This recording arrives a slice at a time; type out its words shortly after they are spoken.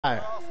I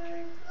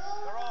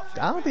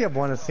don't think I've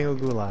won a single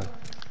gulag.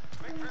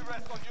 Victory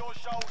rests on your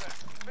shoulders.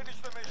 Finish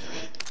the mission.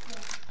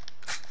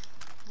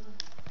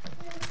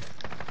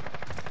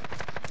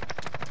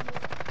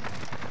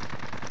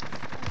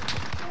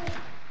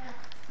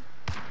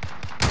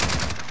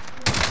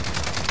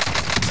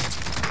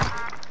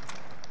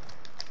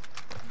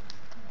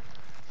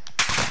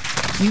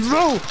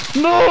 No!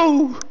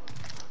 No!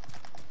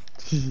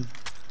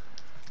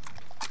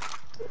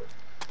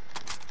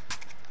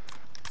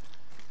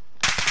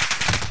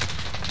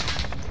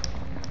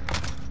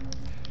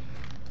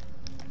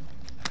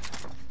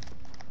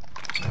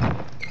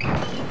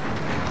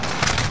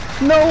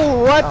 No,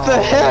 what the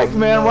heck,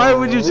 man? Why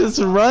would you just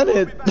run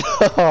it?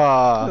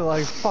 They're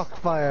like, fuck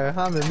fire,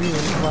 I'm immune.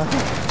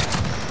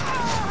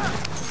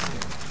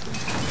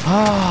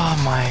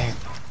 Oh my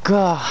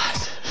god.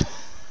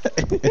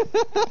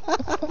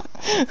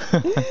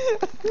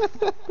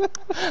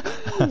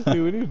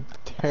 Dude, you're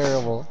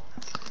terrible.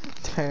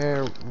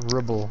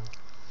 Terrible.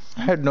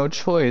 I had no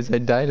choice. I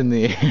died in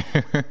the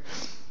air.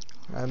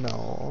 I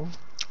know.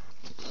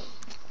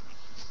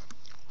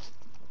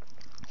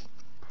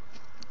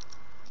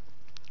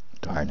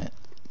 Darn it.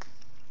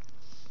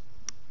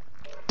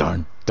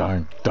 Darn,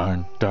 darn,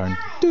 darn, darn.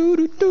 Doo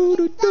doo doo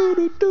doo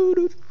doo doo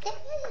doo.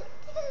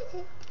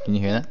 Can you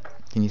hear that?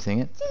 Can you sing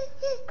it?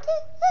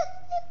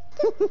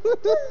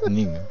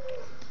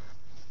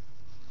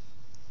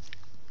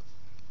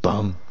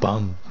 Bum,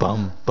 bum,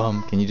 bum,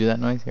 bum. Can you do that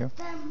noise here?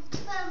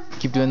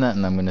 Keep doing that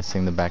and I'm gonna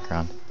sing the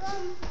background.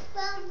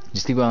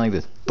 Just keep going like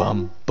this.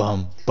 Bum,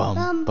 bum,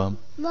 bum, bum,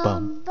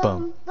 bum,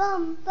 bum.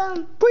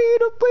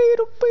 Beetle,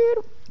 beetle,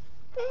 beetle.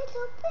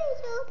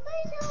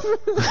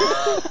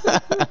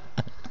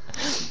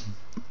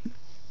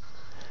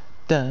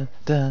 Da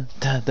da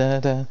da da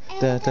da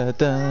da da da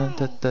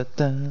da da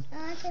da. I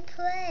want to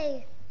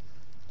play.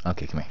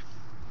 Okay, come here.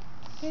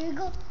 Here we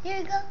go. Here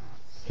we go.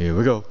 Here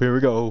we go. Here we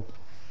go.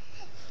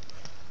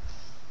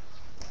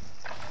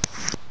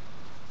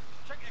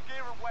 Check your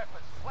gear and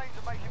weapons. Planes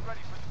are making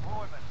ready for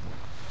deployment.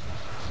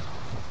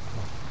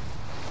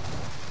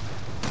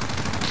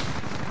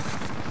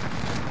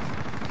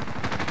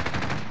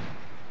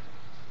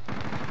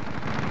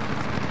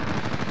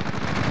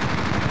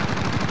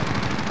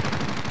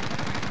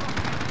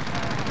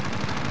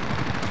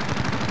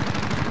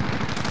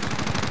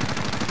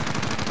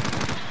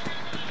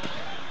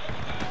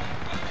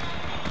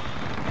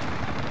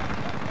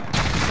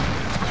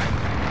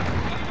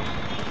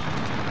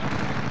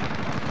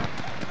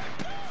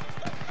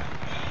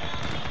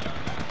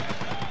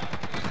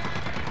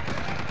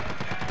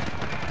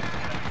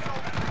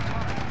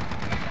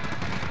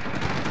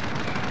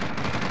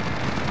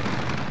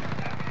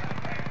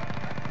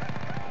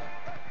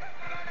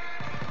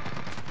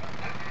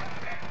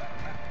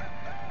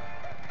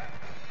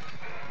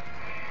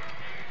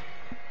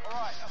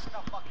 Alright, that's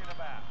enough mucking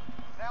about.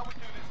 Now we do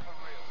this for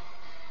real.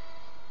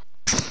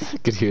 I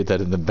could hear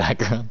that in the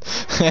background.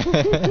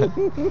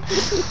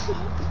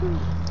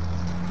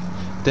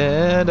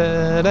 Da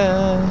da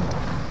da.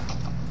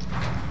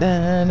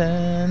 Da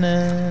da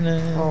da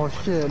da. Oh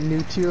shit,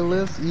 new tier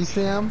list,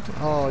 ESAM?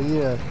 Oh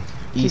yeah.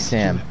 ESAM, He's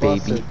baby.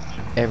 busted.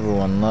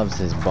 Everyone loves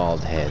his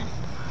bald head.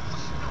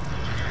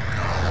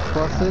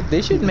 Busted.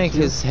 They should make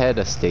his head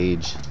a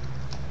stage.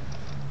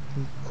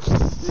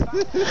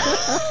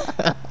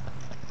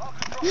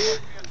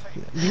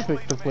 You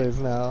pick the place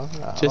now.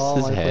 Just All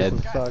his my head.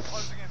 places suck.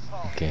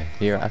 Okay,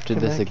 here after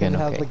this Can again. it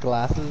have Okay. the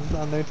glasses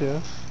on there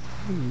too?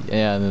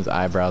 Yeah, and his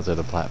eyebrows are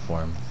the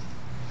platform.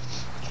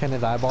 Can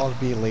his eyeballs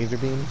be laser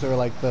beams or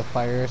like the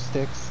fire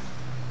sticks?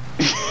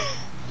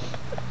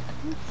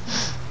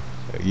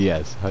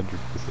 Yes, 100%.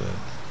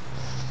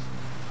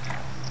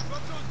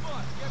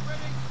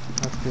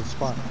 That's a good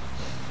spot.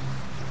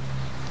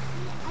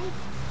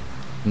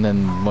 And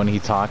then when he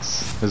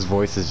talks, his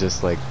voice is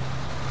just like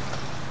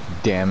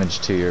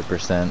damaged to your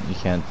percent. You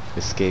can't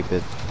escape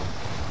it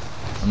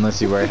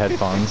unless you wear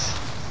headphones.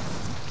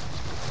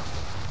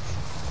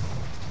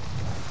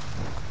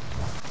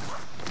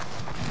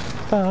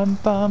 Bum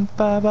bum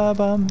ba ba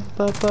bum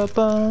ba ba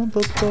bum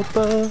ba ba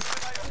ba.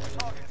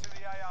 Targets in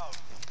the AO.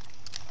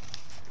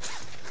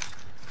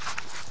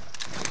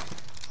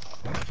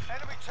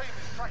 Enemy team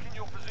is tracking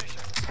your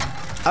position.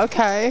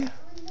 Okay.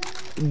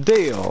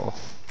 Deal.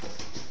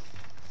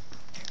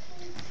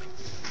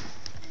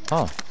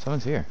 Oh,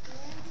 someone's here.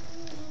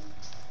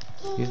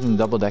 He's in the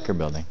double-decker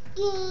building.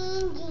 I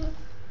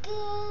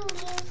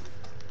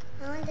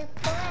want to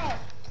play.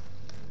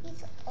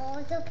 It's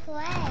all to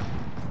play.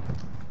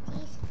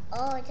 It's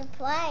all to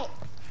play.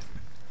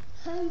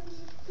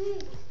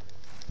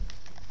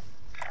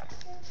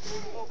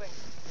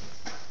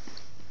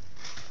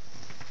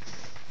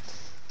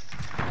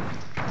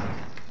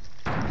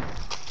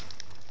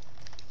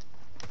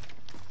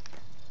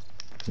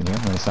 You here?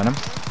 Want to send him?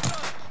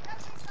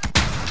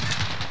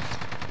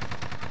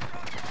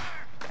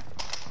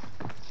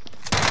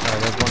 Alright,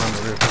 there's one on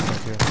the roof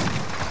up here.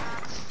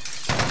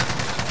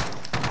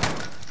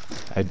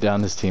 I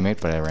downed his teammate,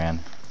 but I ran.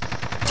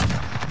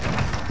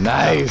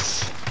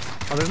 Nice!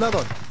 Oh, there's another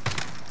one.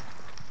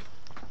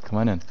 Come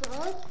on in.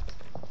 God,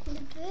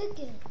 the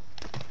burger.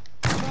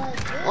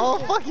 Oh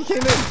fuck, he came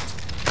in!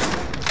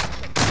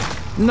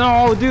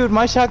 No, dude,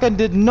 my shotgun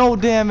did no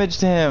damage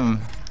to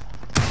him.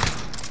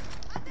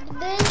 The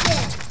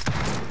burger.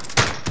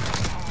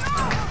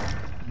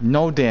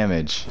 No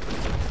damage.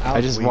 I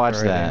was just weak watched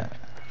already. that.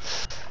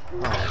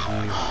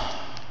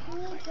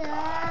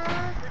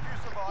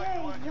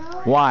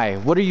 Why?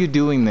 What are you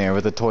doing there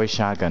with a toy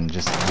shotgun?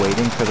 Just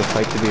waiting for the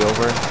fight to be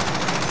over?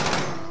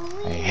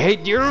 I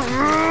hate you!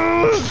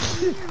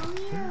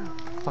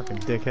 Fucking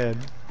dickhead.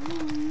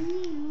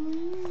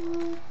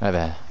 I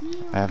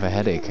have a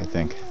headache, I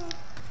think.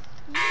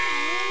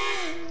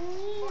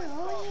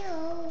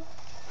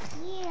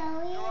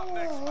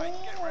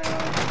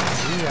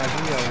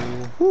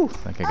 Whew,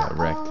 I think I got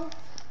wrecked. You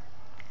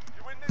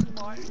win this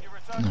fight and you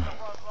return to the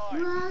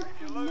front line.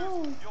 If you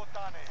lose, you're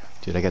done here.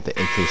 Dude, I got the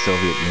AK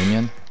Soviet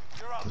Union.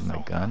 You're up, With my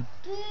soldier. gun.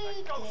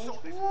 Go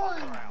sort this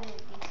fucker out.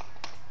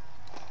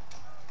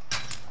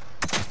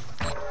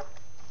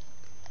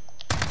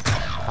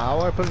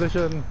 Power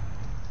position.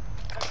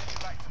 Back to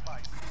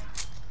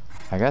base.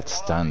 I got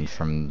stunned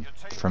from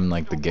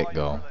like the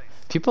get-go.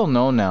 People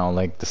know now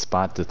like the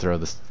spot to throw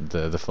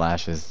the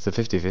flashes. It's a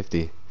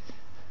 50-50.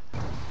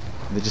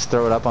 They just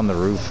throw it up on the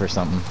roof or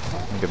something.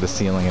 Look at the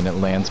ceiling and it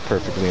lands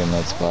perfectly in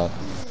that spot.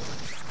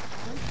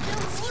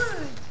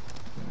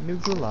 New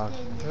gulag.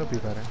 It'll be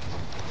better.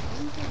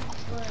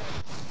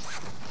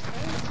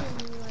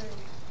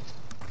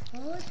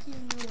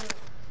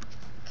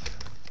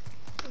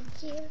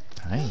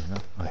 I don't know.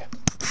 Okay.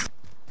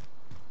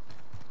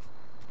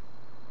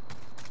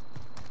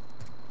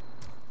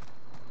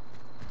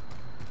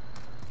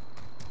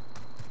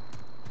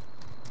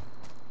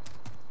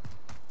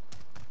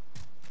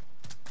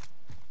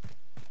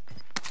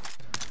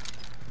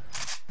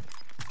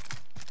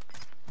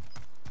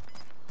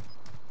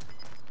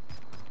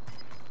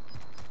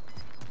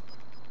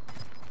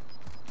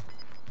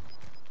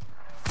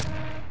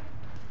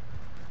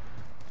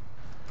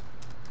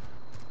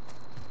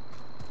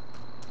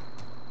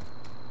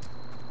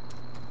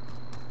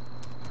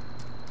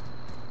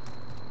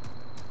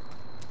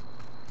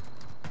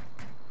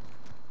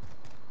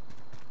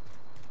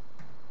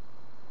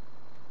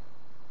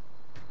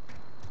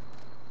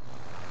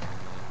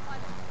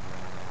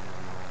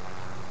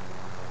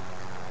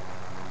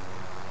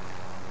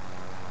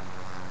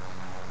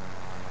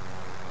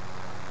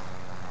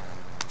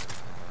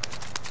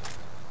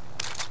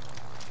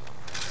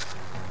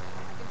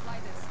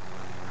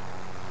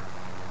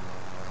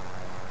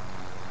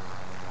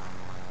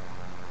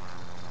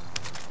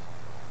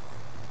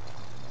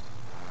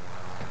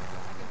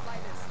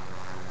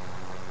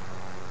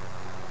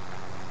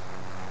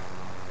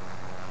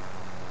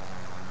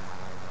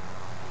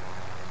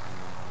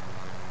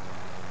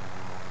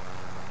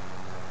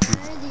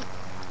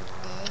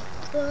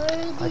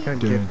 I couldn't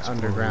get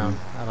underground.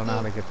 I don't know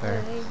how to get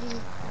there.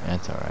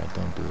 That's alright,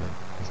 don't do it.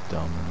 It's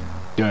dumb.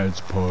 Dance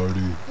party.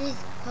 This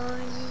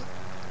party.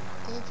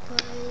 This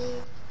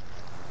party.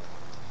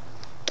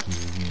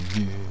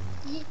 Yeah,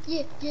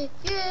 Yeah, yeah,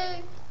 yeah.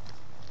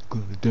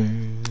 gonna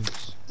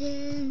dance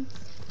Dance.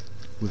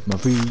 with my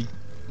feet,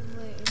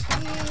 Where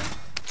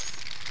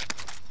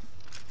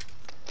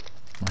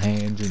my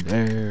hands in the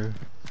air.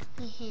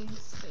 the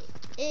hands in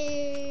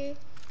air.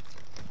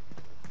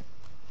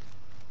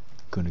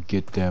 Gonna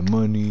get that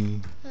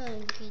money. I'll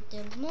get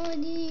the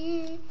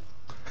money.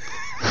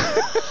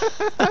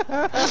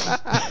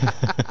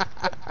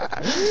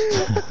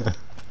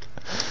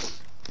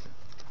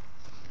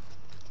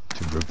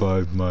 To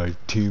revive my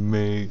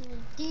teammate.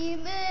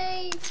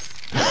 Teammate.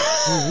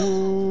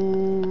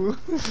 Woohoo!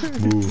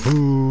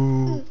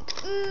 Woohoo!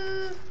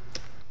 Ooh.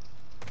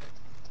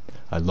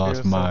 I lost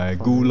You're so my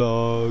funny.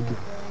 gulag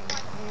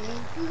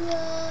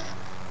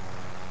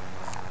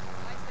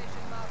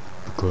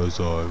because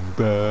I'm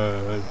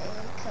bad.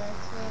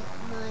 Because of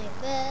my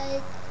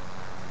bed.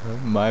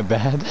 My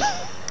bad.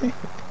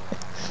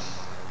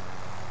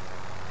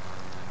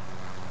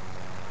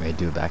 Ready to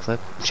do a backflip?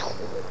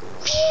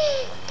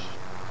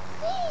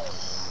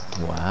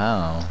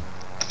 Wow.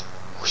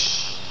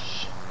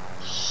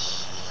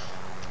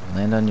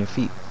 Land on your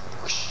feet.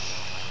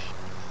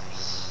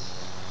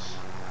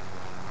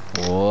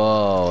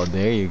 Whoa,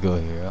 there you go,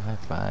 hero. High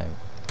five.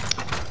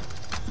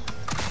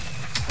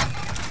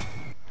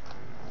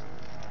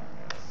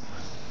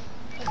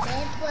 And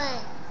then play.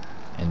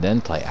 And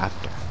then play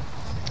after.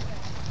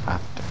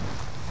 After.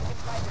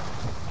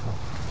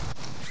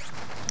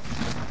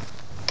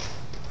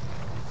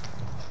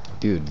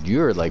 Dude,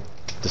 you're like,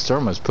 the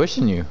storm was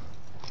pushing you.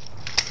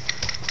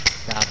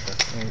 Got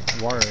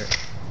this. Water.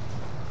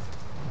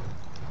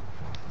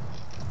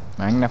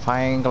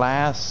 Magnifying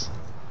glass?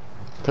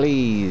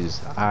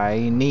 Please,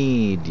 I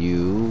need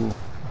you.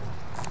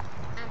 I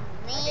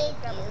made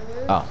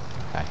you. Oh,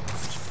 hi.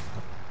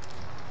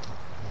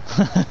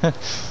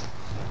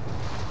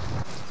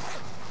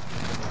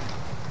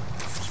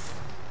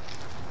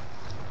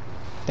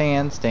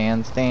 Dance,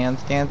 dance,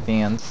 dance, dance,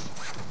 dance.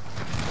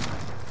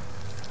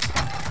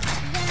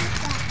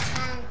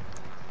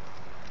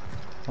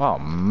 Oh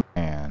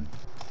man.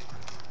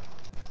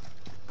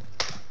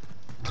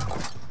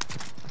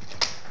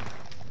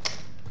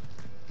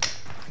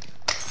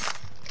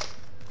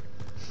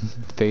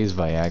 phase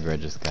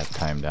Viagra just got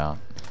timed out.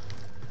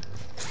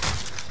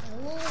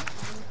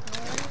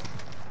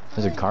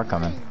 There's a car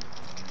coming.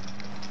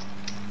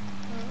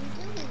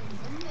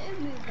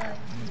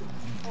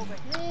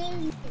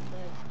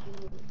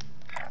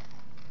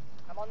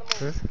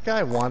 This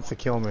guy wants to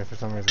kill me for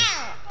some reason.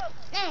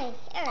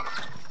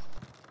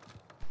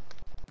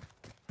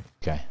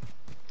 Okay.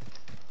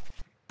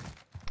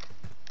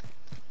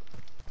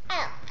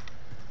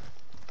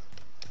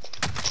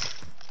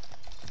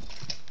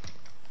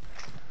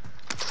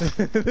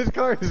 This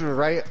car is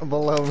right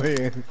below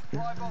me.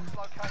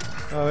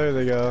 Oh, there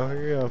they go.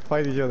 You're gonna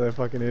fight each other,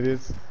 fucking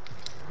idiots.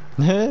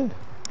 All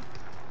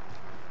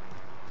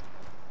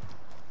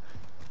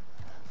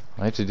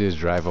I have to do is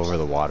drive over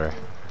the water.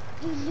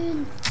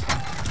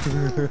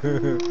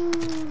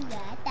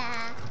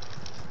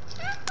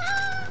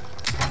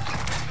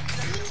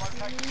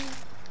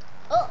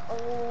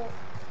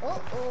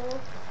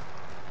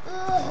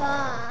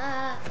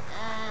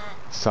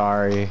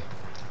 Sorry.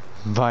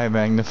 Buy a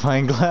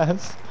magnifying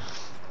glass.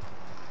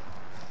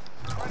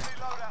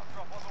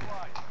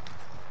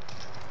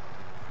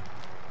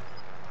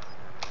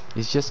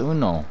 It's just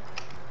Uno.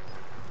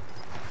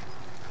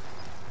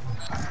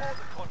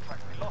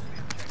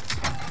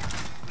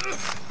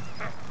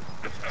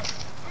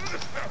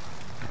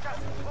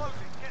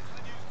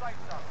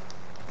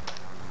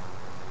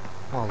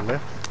 Oh,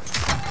 lift.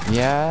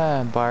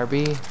 Yeah,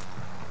 Barbie.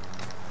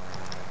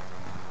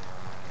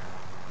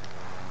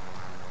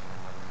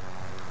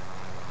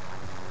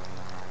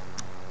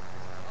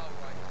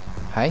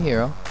 Hi,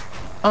 hero.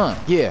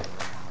 Yeah.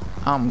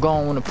 I'm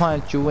going to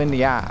punch you in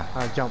the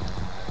eye. Jump.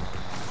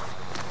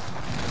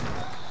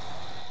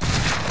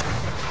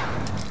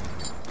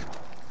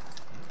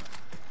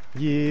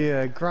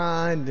 Yeah,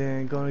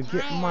 grinding, gonna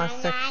get my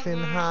sex in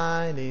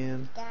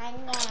hiding.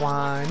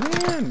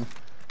 Whining.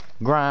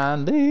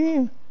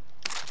 Grinding.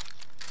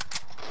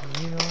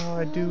 You know how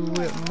I do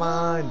it,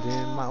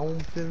 minding. My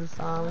own business,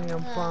 I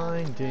am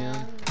finding.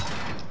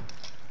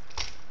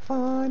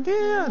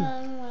 Finding.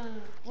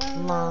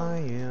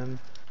 Lying.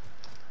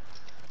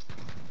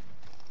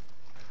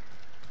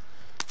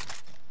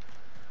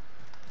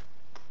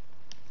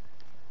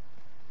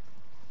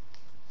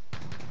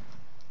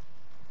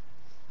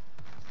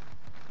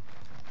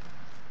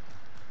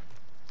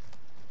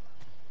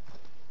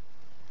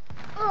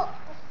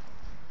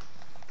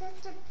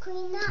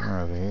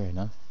 We're over here,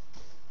 no?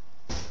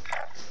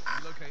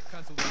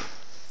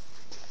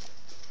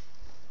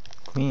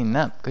 Clean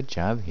up. Good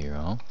job,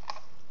 hero.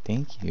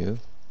 Thank you.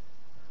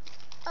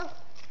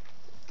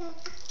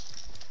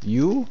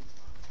 You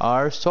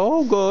are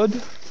so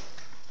good.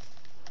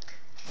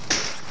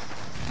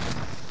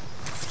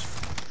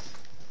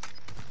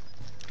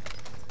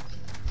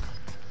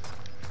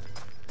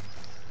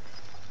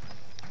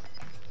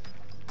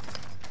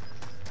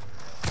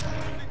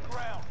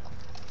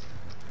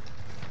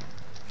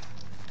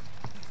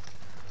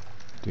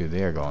 Dude,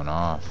 they are going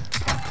off.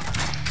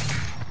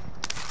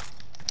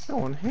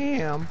 Going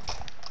ham.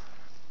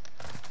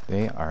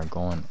 They are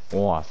going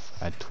off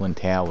at Twin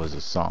Towers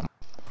or something.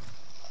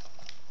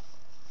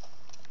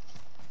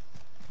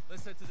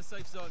 Let's head to the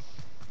safe zone.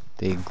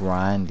 They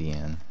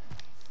grinding.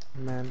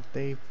 Man,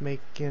 they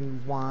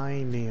making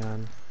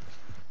whining.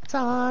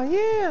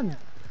 Tying.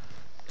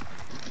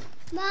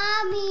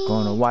 Mommy.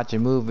 Gonna watch a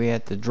movie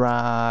at the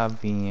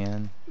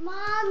drive-in.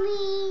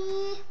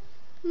 Mommy.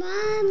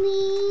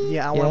 Mommy.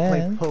 Yeah, I wanna play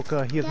Yeah.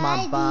 poker. Here's my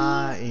Daddy.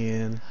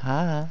 buy-in.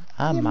 Hi,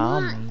 I'm Your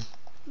mommy.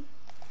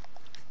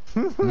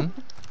 Hmm?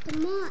 The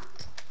mod.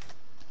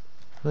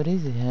 What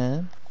is it, huh?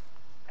 Enemy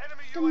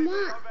The UAV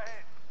map.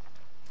 overhead.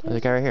 There's a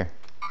guy right here.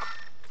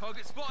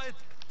 Target spotted.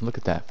 Look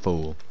at that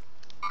fool.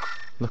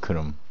 Look at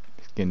him.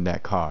 He's getting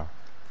that car.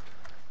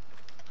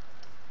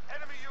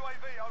 Enemy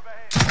UAV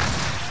overhead.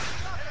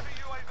 Enemy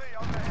UAV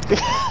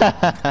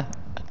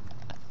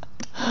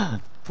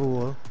overhead.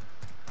 Fool.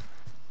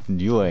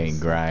 You ain't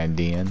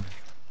grinding.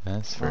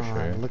 That's for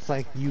sure. Looks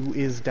like you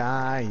is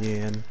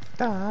dying.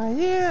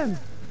 Dying.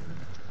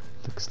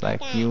 Looks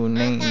like you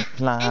ain't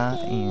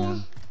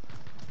flying.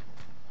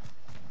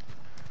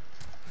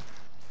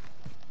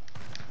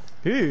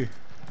 Hey.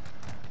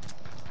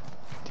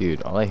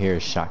 Dude, all I hear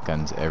is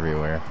shotguns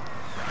everywhere.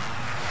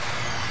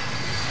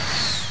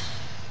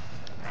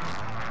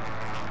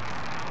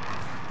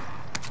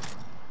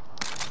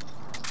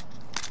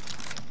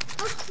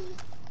 Okay.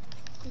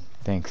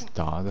 Thanks,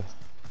 dog.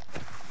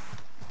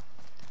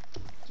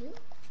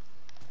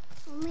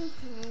 On my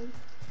hand.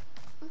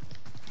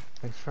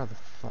 Thanks for the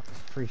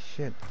free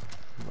shit.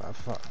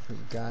 Fuck,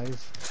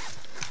 guys.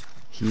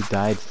 He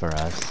died for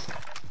us.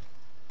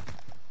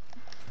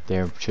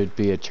 There should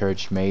be a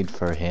church made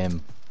for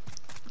him.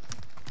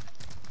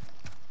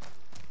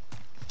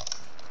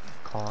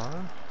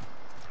 Car.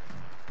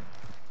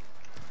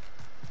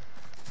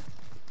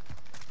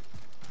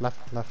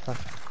 Left, left,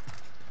 left.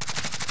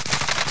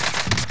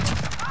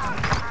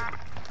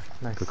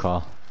 Nice. Good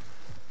call.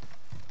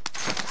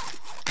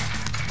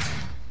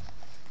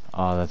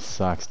 Oh, that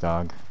sucks,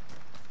 dog.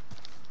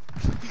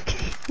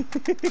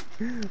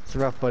 It's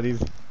rough,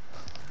 buddies.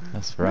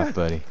 That's rough,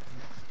 buddy.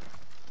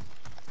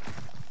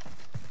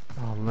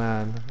 Oh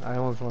man, I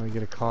almost want to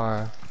get a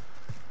car,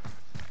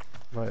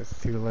 but it's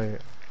too late.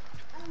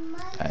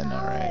 I know,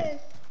 right?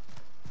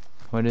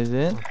 What is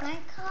it? My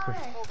car.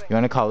 You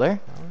want to call her?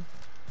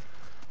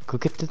 Go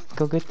get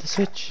the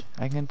switch.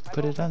 I can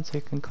put it on so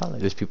you can call her.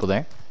 There's people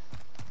there.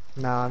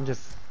 No,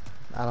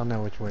 I don't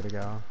know which way to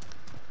go.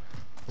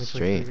 Which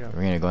way Straight. to go?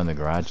 We're gonna go in the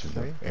garage of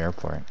the Straight?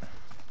 airport.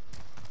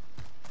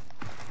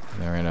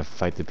 Then we're gonna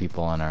fight the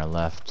people on our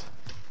left.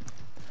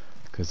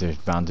 Cause there's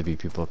bound to be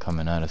people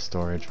coming out of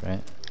storage,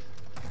 right?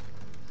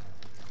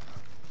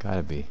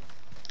 Gotta be.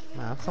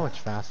 Wow, that's so much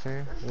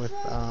faster with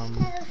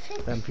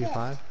the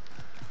MP5.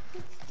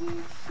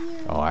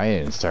 Oh, I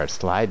didn't start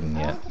sliding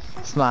yet.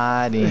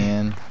 Sliding.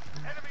 Enemy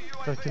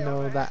Don't you UAV know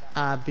overhead. that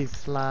I be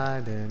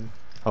sliding?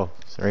 Oh,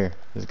 it's right here.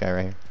 There's a guy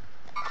right here.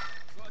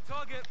 Got a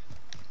target.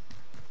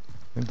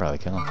 We can probably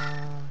kill him.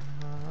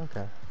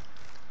 Okay.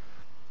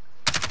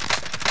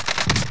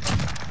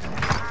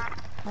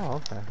 Oh,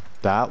 okay.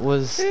 That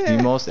was the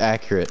most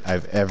accurate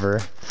I've ever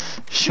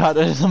shot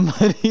at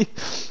somebody.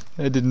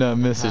 I did not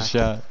miss a Hack.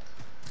 shot.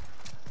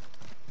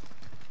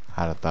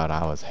 I'd have thought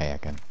I was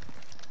hacking.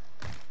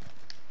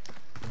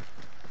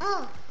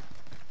 Oh,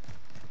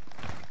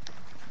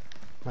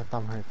 My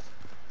thumb hurts.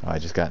 Oh, I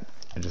just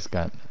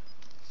got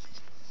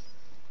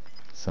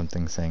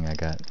something saying I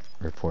got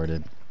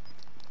reported.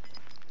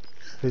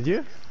 Did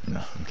you?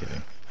 No, I'm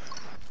kidding.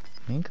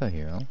 You can go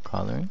hero.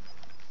 Collaring.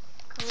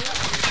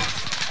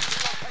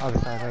 Other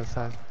side, other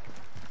side.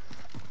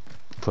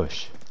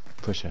 Push.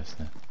 Push us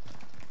then.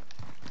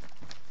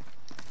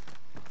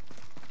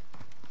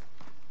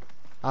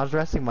 I was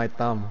resting my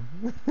thumb.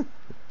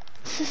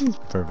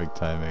 Perfect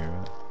timing,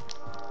 right?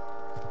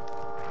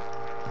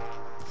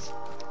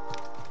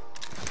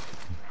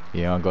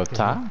 You wanna go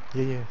top?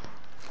 Yeah, yeah.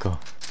 Go.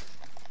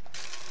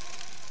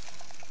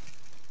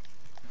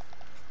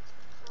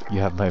 You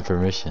have my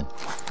permission.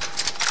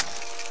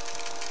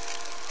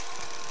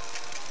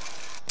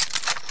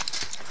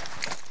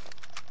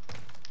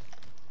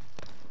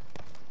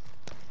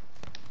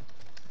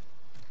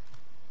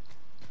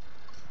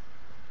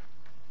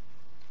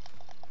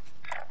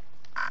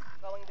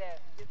 Going there.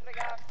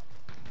 Disregard.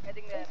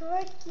 Heading there. it's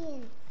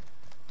working.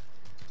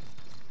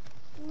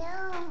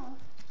 No,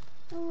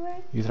 it's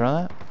working. You throw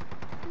that?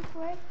 It's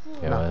working.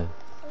 Yeah, No. it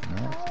was.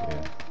 No, that's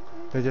good.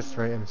 They're just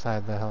right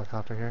inside the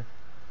helicopter here.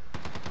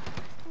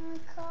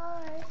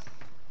 Cars.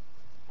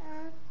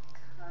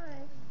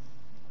 Cars.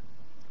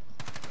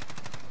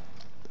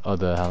 Oh,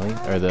 the heli?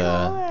 Or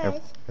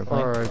the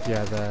airplane? Or,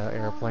 yeah, the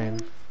airplane.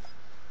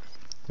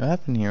 What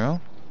happened, hero?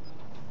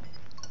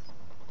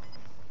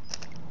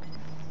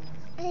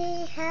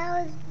 Hey,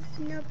 how's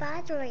no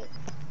battery?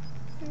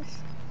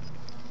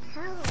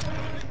 How?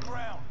 Good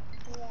ground.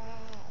 Yeah.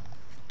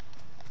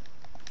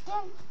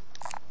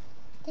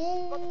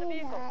 What's the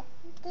vehicle?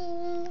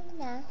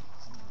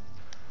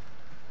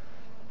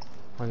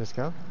 Wanna just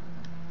go?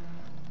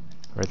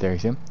 Right there, you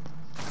see him?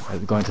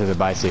 Going to the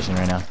buy station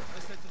right now.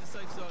 Let's head to the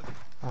safe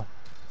zone.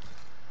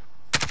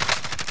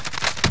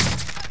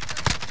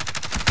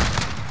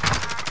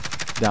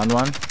 Down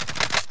one.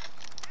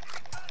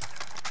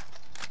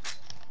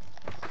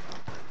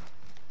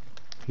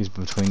 He's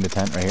between the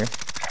tent right here.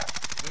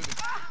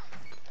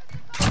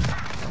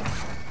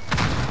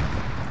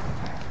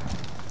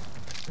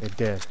 It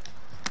did.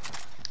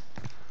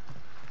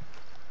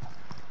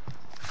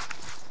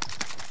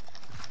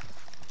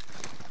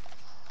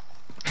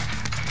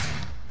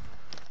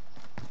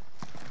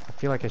 I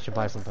feel like I should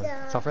buy something.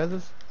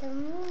 Self-reses? The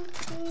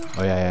movie.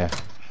 Oh yeah,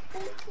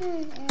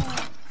 yeah.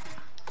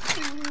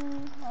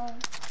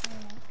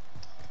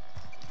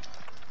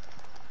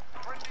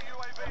 Friendly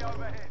UAV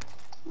overhead.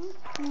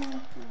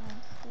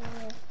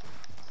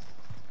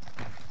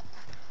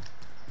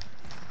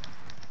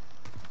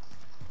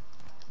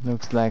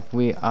 Looks like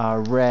we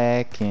are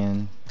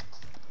wrecking.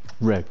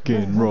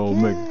 Wrecking roll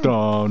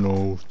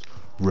McDonald's.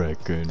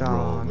 Wrecking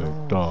roll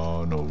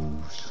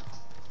McDonald's.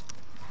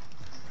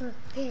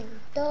 McDonald's.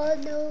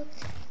 Donald.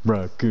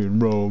 Wrecking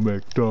roll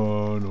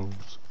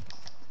McDonald's.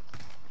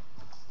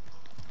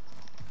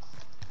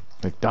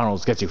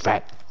 McDonald's gets you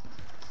fat.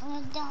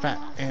 Fat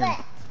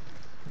and-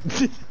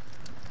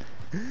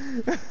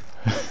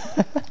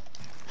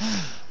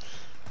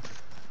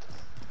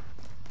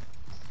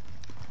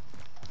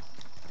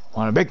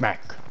 Want a Big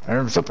Mac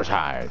and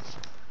supersize.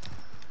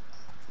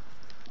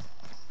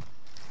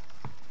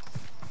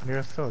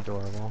 You're so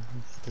adorable.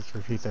 It just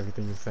repeats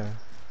everything you say.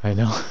 I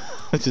know,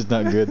 which is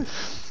not good.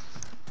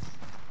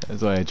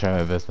 That's why I try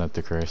my best not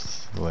to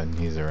curse when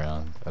he's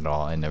around at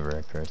all. I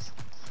never curse.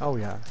 Oh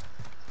yeah.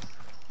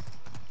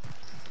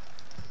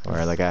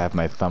 Or like I have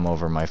my thumb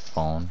over my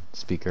phone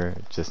speaker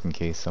just in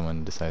case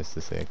someone decides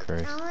to say a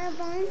curse. I want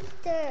a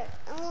monster.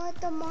 I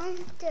want the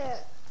monster.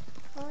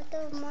 I want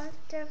the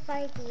monster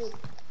fighting.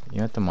 You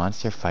want the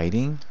monster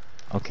fighting?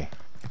 Okay.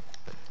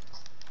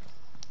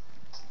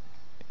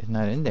 It's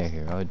not in there,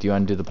 hero. Do you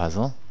want to do the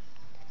puzzle?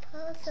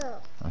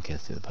 Puzzle. Okay,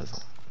 let's do the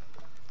puzzle.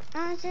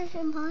 I want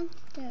a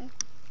monster.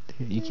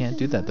 Dude, you can't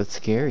do that. That's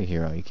scary,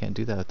 hero. You can't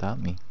do that without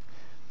me.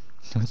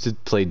 He wants to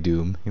play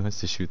Doom. He wants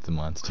to shoot the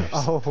monsters.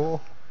 Oh.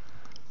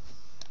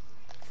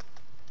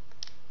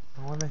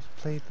 I want to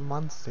play the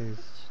monsters.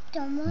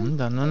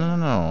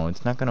 No.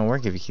 It's not gonna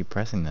work if you keep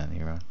pressing that,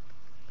 hero.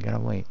 You gotta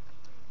wait.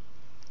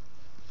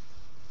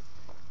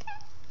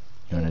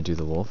 You wanna do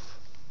the wolf?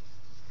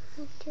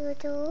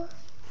 Do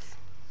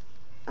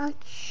a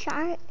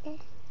chart.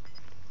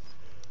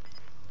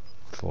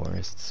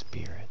 Forest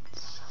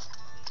spirits.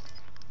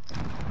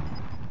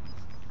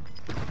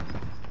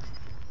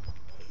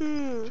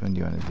 Which one do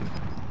you wanna do?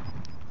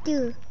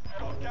 Do.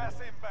 Got gas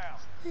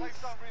inbound.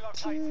 Safe zone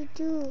relocated.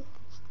 Do.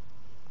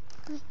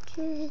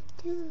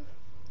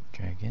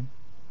 Try again.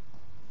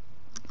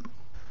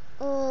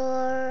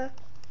 Or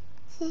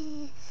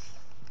this.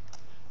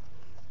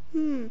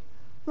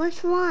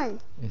 Which one?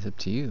 It's up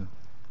to you.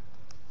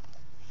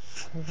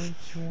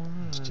 Which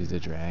one? Let's do the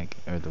drag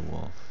or the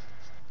wolf.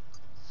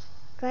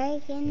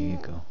 Dragon. Here you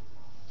go.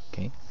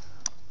 Okay.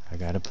 I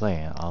gotta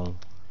play. I'll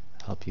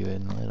help you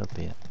in a little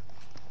bit.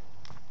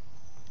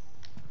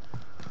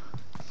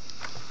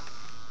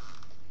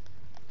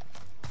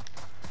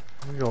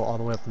 We go all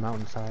the way up the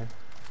mountainside.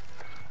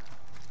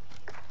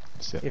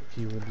 So, If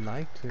you would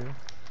like to.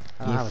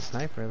 I don't have a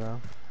sniper though.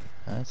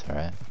 that's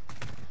alright.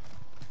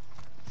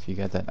 If you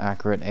got that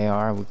accurate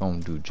AR, we're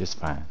gonna do just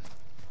fine.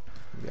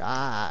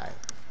 Yeah.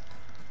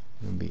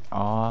 We'll be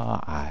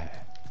alright.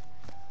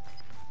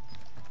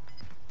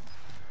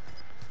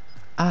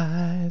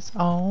 Eyes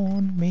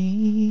on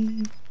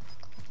me.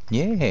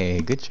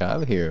 Yay, good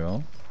job,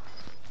 hero.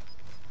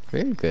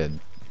 Very good.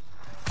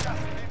 Gas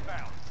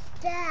inbound.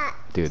 That.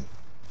 Dude,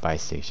 buy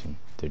station.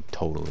 They're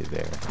totally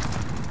there.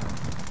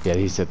 Yeah,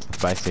 he's at the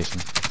buy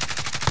station.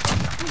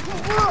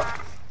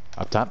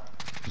 Up top.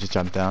 Just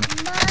jump down.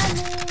 Mommy.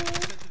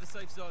 Get to the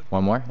safe zone.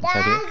 One more.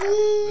 Inside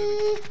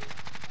here.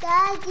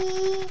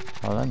 Daddy.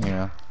 Hold on,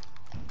 hero.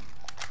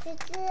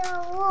 It's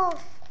a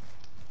wolf.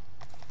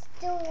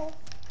 It's a wolf.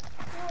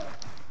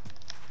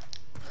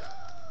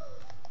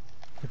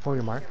 You pull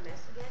your mark.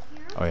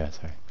 Oh yeah,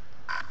 sorry.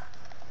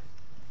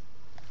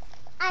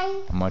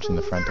 I'm watching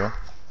the front door.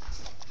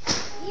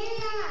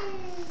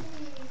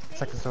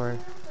 Second story.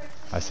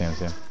 I see him,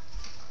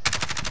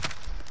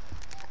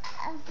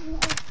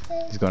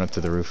 He's going up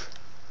to the roof.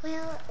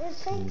 Well,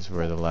 it's This is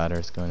where the ladder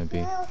is going to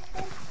be. Well,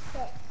 fix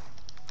it.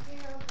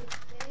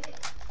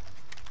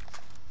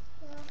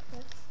 Well,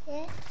 fix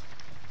it.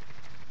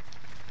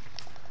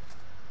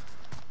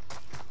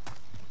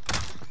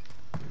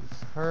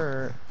 He's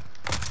hurt.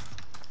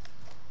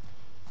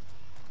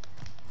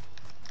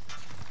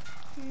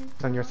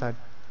 It's on your side.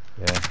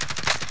 Yeah.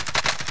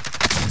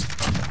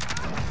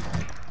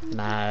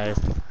 Nice.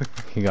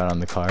 He got on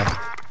the car.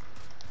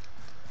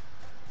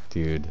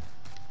 Dude,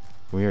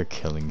 we are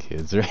killing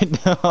kids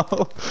right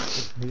now.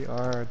 We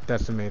are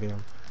decimating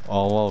him.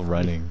 All while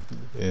running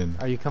in.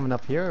 Are you coming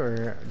up here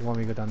or do you want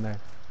me to go down there?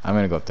 I'm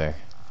gonna go up there.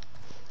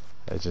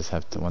 I just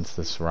have to, once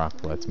this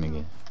rock lets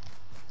me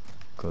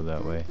go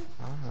that way.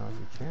 I don't know if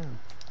you can.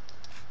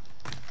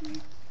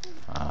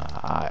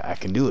 I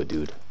can do it,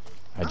 dude.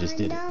 I just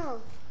did it.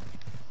 No.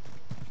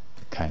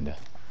 Kinda.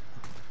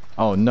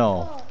 Oh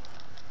no.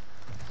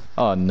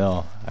 Oh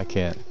no, I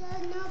can't.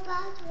 There's no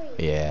battery.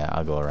 Yeah,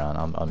 I'll go around.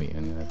 I'll meet you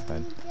on the other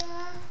side.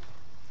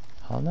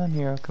 Hold on,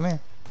 hero. Come here.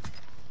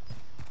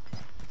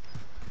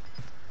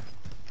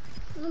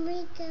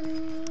 Mommy, the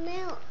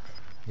milk.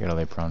 You gotta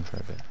lay prone for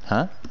a bit.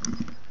 Huh?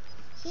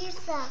 Here's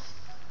the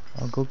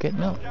I'll go get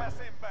milk. Gas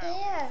inbound.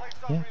 there. Safe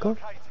zone Yeah, go.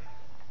 relocated.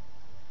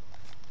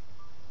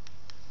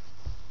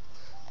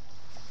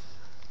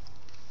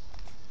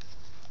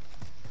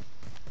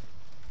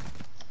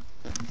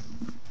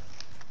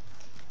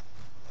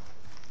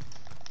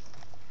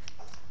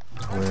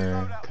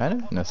 We're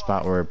kind of in a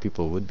spot where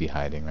people would be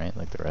hiding, right?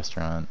 Like the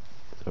restaurant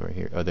is over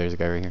here. Oh, there's a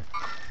guy right here.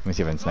 Let me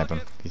see if I can snipe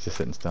him. He's just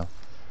sitting still.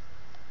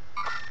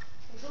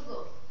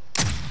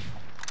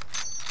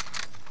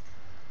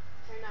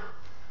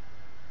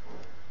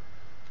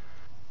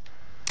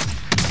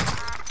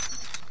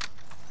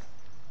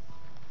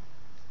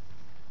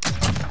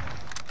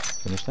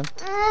 Finish them?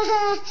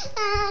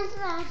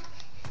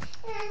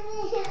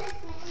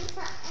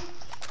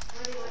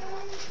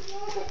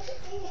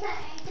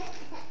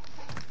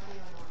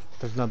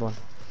 There's another one.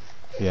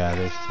 Yeah,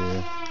 there's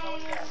two.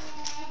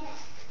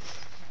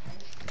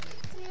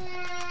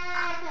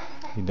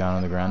 You down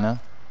on the ground now?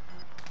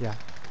 Yeah.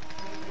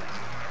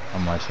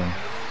 I'm watching.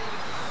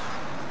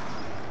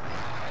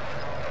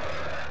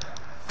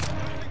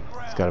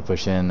 He's gotta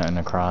push in and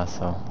across,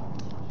 so.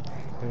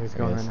 There he's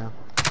going Yes. right now.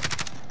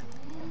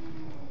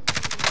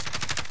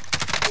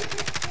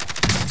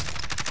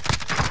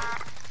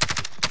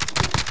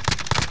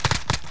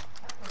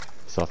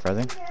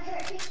 Self-rising?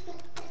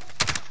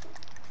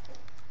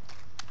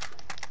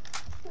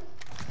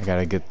 I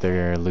gotta get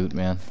their loot,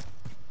 man.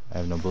 I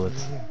have no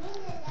bullets.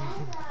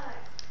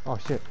 Oh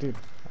shit, dude.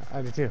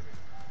 I did too.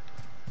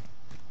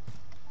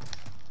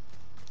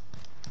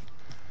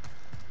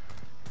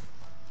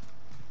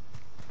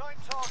 Nine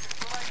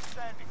targets remain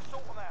standing.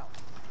 Sort them out.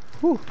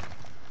 Whew.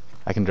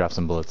 I can drop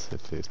some bullets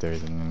if there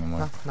isn't any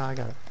more. No, no, I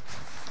got it.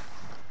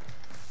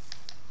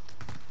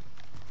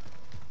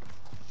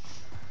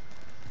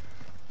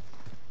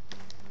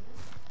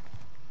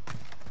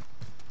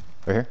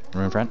 Right here,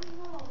 right in front.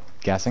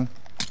 Gassing.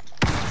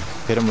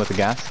 Hit him with the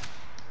gas.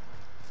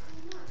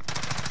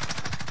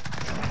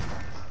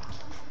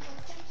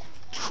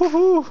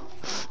 Woohoo!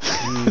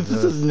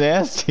 This is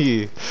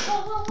nasty.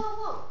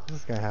 What's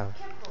this guy have?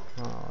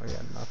 Oh,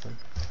 yeah, nothing.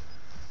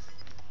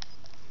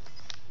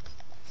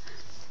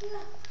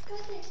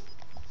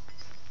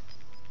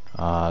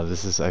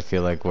 This is, I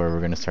feel like, where we're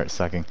gonna start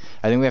sucking.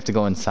 I think we have to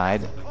go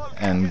inside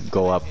and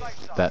go up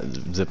that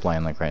zip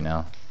line like right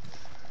now.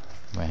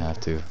 Might have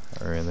to,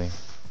 really.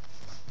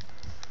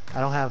 I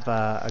don't have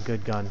a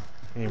good gun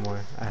anymore.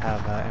 I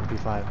have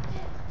MP5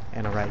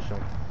 and a riot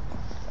shield.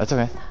 That's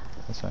okay.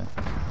 That's fine.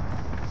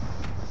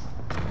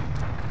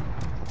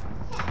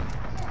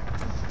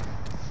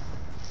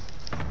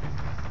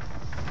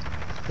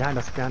 Behind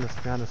us, behind us,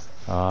 behind us.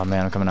 Oh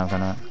man, I'm coming out,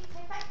 coming out.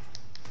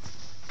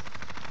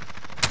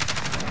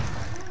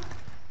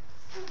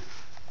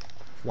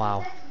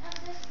 Wow.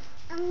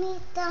 No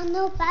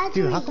battery.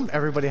 Dude, how come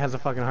everybody has a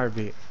fucking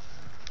heartbeat?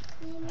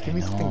 Give me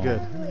something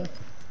good.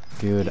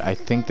 Dude, I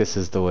think this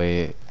is the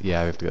way.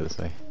 Yeah, we have to go this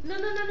way. No.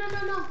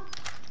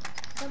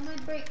 That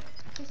might break.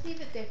 Just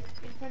leave it there.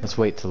 In front Let's of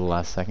wait till the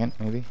last second,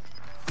 maybe.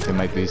 There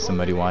might be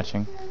somebody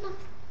watching.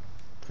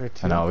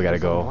 I know, we gotta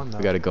go.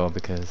 We gotta go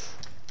because.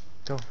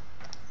 Go.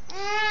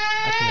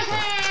 I can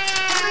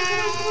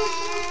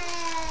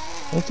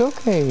go. It's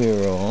okay,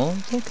 hero.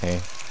 It's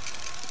okay.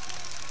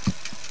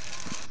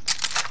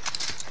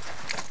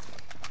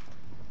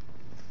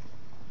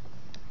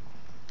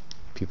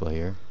 People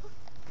here.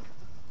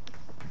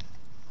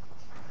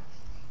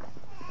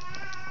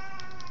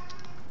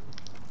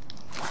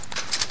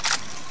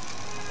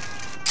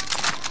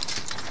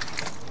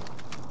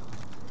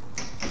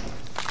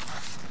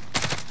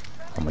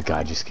 Oh my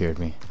god, you scared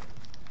me.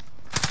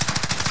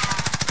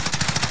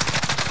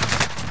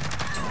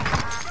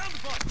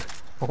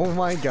 Oh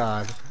my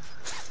god.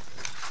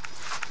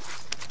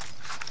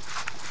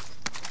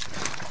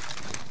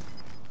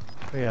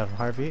 We have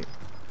heartbeat.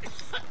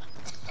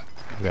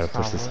 We gotta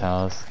push this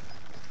house.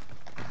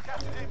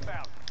 Gas is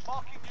inbound.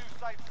 Marking new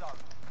safe zone.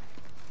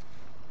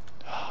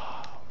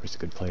 Where's a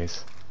good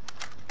place?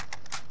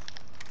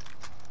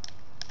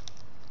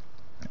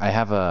 I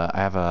have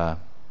a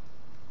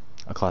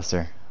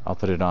cluster. I'll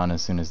put it on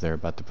as soon as they're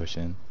about to push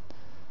in.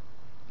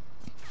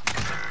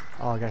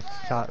 Oh, I got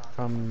shot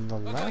from the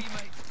left?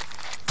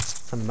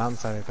 From the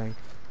mountainside, I think.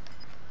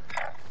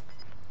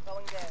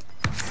 Going there.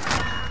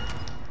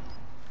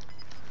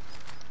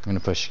 I'm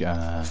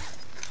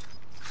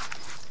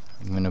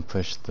gonna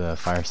push the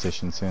fire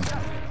station soon. Closing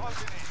in.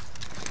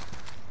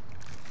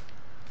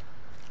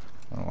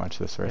 I'm gonna watch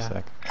this for a Yeah.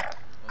 sec.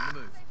 On the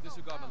move.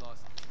 Disregard my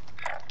last.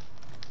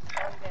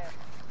 Going there.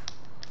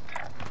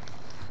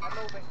 I'm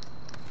moving.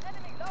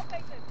 Enemy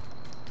located.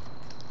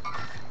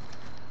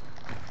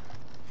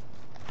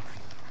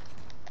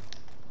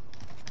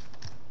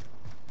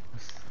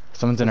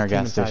 Someone's in our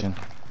There's gas two inside. station.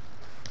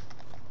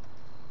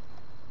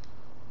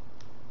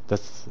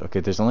 That's okay.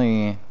 There's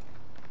only a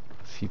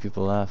few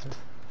people left.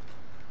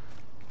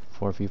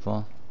 4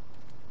 people.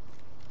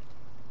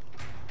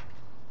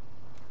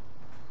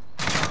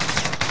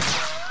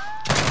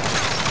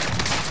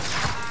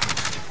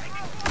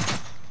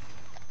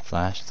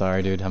 Flash.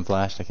 Sorry, dude. I'm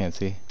flashed. I can't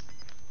see.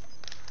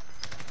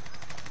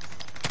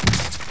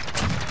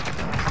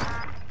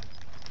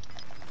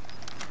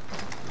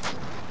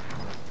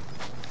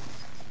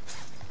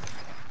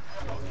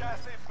 Got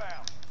gas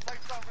inbound.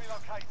 Safe zone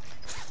relocated.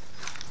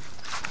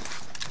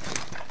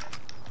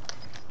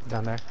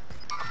 Down there.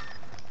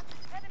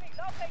 Enemy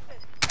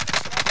located.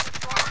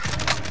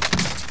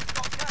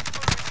 Got gas moving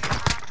in.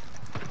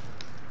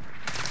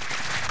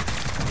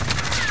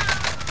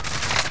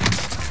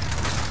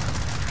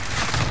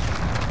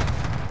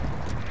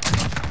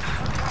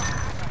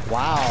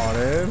 Wow,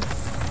 dude.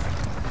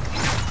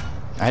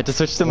 I had to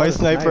switch to my What a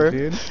snipe, sniper.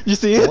 dude. You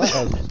see it? What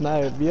a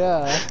snipe,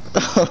 yeah.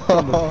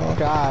 From the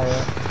sky.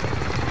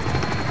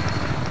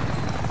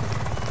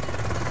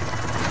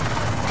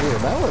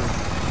 Dude, that was...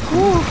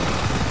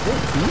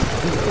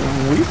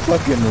 We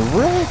fucking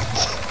wrecked.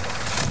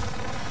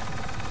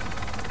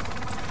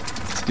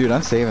 Dude,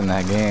 I'm saving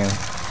that game.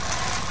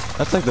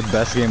 That's like the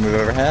best game we've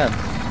ever had.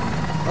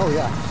 Oh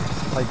yeah,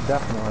 like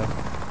definitely.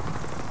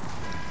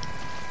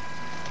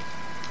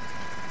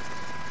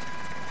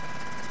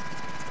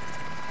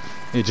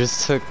 It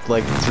just took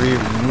like 3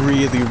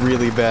 really,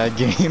 really bad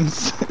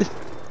games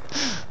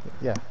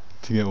Yeah,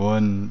 to get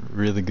one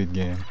really good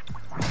game.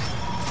 it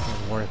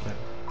was worth it.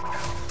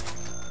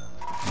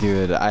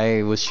 Dude,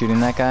 I was shooting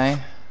that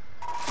guy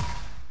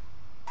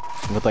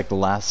with like the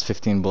last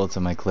 15 bullets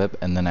of my clip,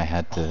 and then I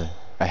had to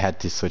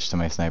switch to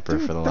my sniper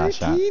for the last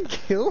shot. 13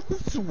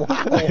 kills? Wow.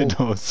 I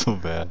know, it's so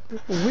bad.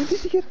 When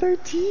did you get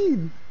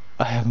 13?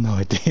 I have no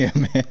idea,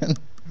 man.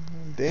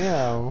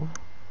 Damn.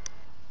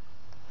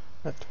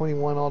 That's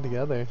 21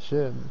 altogether.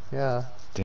 Shit. Yeah.